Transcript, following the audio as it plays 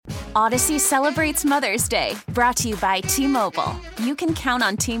Odyssey celebrates Mother's Day, brought to you by T-Mobile. You can count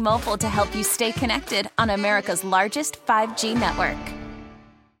on T-Mobile to help you stay connected on America's largest 5G network.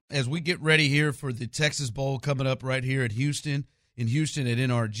 As we get ready here for the Texas Bowl coming up right here at Houston at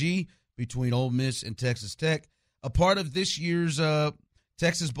NRG between Ole Miss and Texas Tech, a part of this year's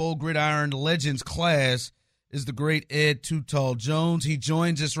Texas Bowl Gridiron Legends class is the great Ed Too Tall Jones. He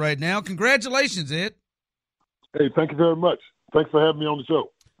joins us right now. Congratulations, Ed. Hey, thank you very much. Thanks for having me on the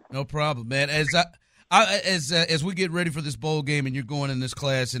show. No problem, man. As we get ready for this bowl game and you're going in this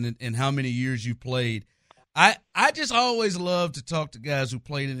class and how many years you played, I just always love to talk to guys who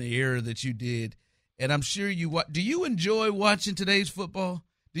played in the era that you did, and I'm sure do you enjoy watching today's football?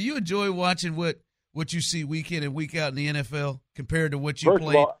 Do you enjoy watching what you see week in and week out in the NFL compared to what you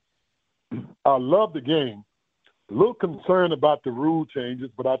played? First of all, I love the game. A little concerned about the rule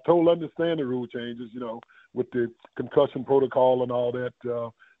changes, but I totally understand the rule changes, with the concussion protocol and all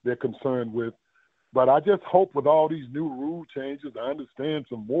that they're concerned with. But I just hope with all these new rule changes, I understand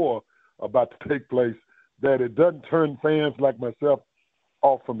some more about to take place, that it doesn't turn fans like myself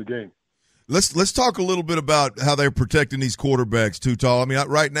off from the game. Let's talk a little bit about how they're protecting these quarterbacks, Too Tall. I mean,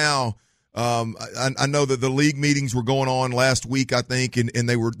 right now, I know that the league meetings were going on last week, I think, and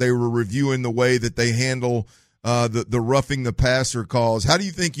they were reviewing the way that they handle the roughing the passer calls. How do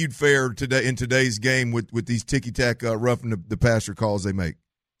you think you'd fare today in today's game with these ticky-tack roughing the passer calls they make?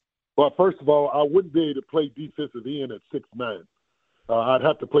 Well, first of all, I wouldn't be able to play defensive end at 6'9". I'd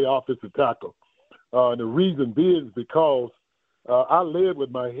have to play offensive tackle. And the reason being is because I led with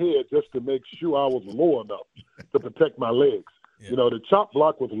my head just to make sure I was low enough to protect my legs. Yeah. The chop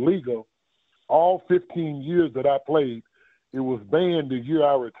block was legal all 15 years that I played. It was banned the year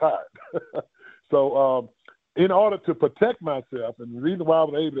I retired. So in order to protect myself, and the reason why I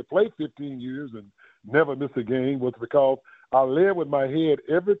was able to play 15 years and never miss a game was because I led with my head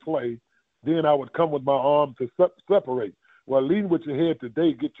every play. Then I would come with my arm to separate. Well, leading with your head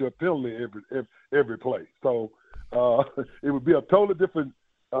today gets you a penalty every play. So it would be a totally different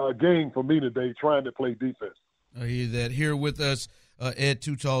game for me today trying to play defense. I hear that. Here with us, Ed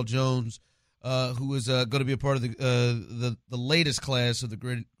Too Tall Jones, who is going to be a part of the latest class of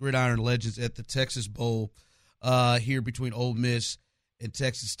the Gridiron Legends at the Texas Bowl here between Ole Miss and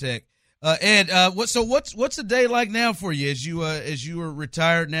Texas Tech. Ed, what's the day like now for you as you are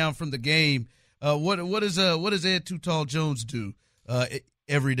retired now from the game? What does Ed Too Tall Jones do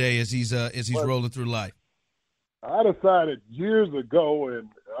every day as he's rolling through life? I decided years ago, and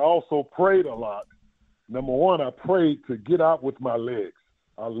I also prayed a lot. Number one, I prayed to get out with my legs.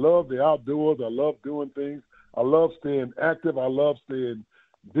 I love the outdoors. I love doing things. I love staying active. I love staying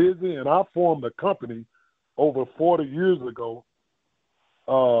busy. And I formed a company over 40 years ago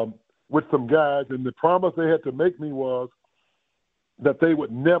with some guys, and the promise they had to make me was that they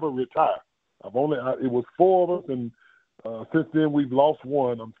would never retire. It was 4 of us, and since then we've lost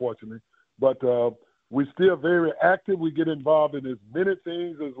one, unfortunately. But we're still very active. We get involved in as many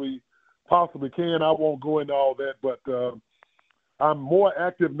things as we possibly can. I won't go into all that, but I'm more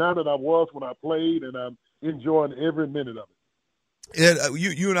active now than I was when I played, and I'm enjoying every minute of it. Ed,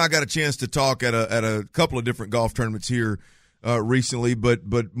 you and I got a chance to talk at a couple of different golf tournaments here recently,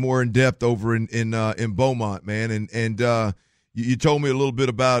 but more in depth over in Beaumont, man. And you told me a little bit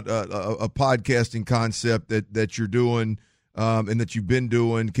about a podcasting concept that you're doing and that you've been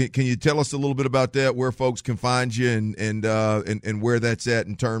doing. Can you tell us a little bit about that? Where folks can find you and where that's at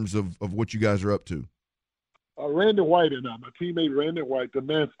in terms of what you guys are up to? Randy White and I, my teammate Randy White, the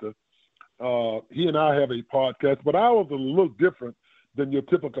Master, he and I have a podcast, but ours is a little different than your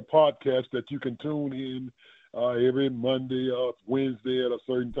typical podcast that you can tune in every Monday or Wednesday at a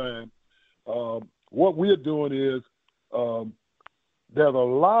certain time. What we're doing is there's a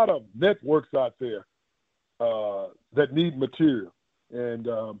lot of networks out there that need material, and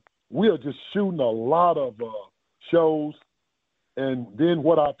we are just shooting a lot of shows, and then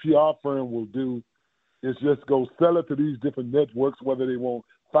what our PR firm will do is just go sell it to these different networks, whether they want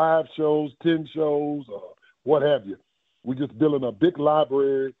 5 shows, 10 shows, or what have you. We're just building a big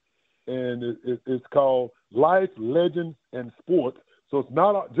library, and it's called Life, Legends, and Sports. So it's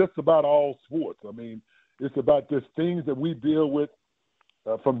not just about all sports. I mean, it's about just things that we deal with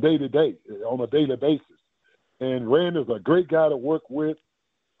from day to day, on a daily basis. And Randy's a great guy to work with,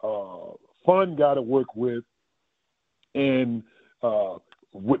 fun guy to work with, and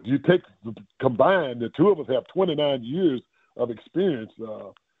what you take combined, the two of us have 29 years of experience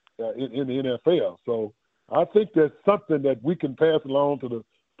in the NFL. So I think that's something that we can pass along to the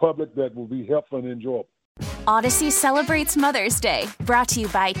public that will be helpful and enjoyable. Odyssey celebrates Mother's Day, brought to you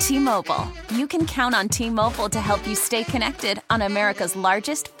by T-Mobile. You can count on T-Mobile to help you stay connected on America's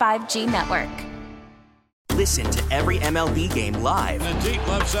largest 5G network. Listen to every MLB game live. In the deep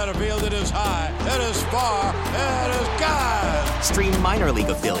left center field, it is high, it is far, it is gone. Stream minor league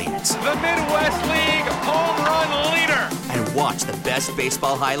affiliates. The Midwest League home run leader. And watch the best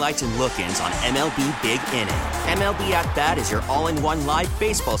baseball highlights and look-ins on MLB Big Inning. MLB At Bat is your all-in-one live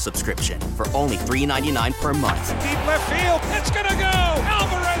baseball subscription for only $3.99 per month. Deep left field, it's gonna go.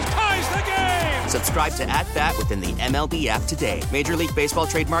 Alvarez ties the game. Subscribe to At Bat within the MLB app today. Major League Baseball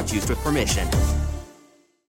trademarks used with permission.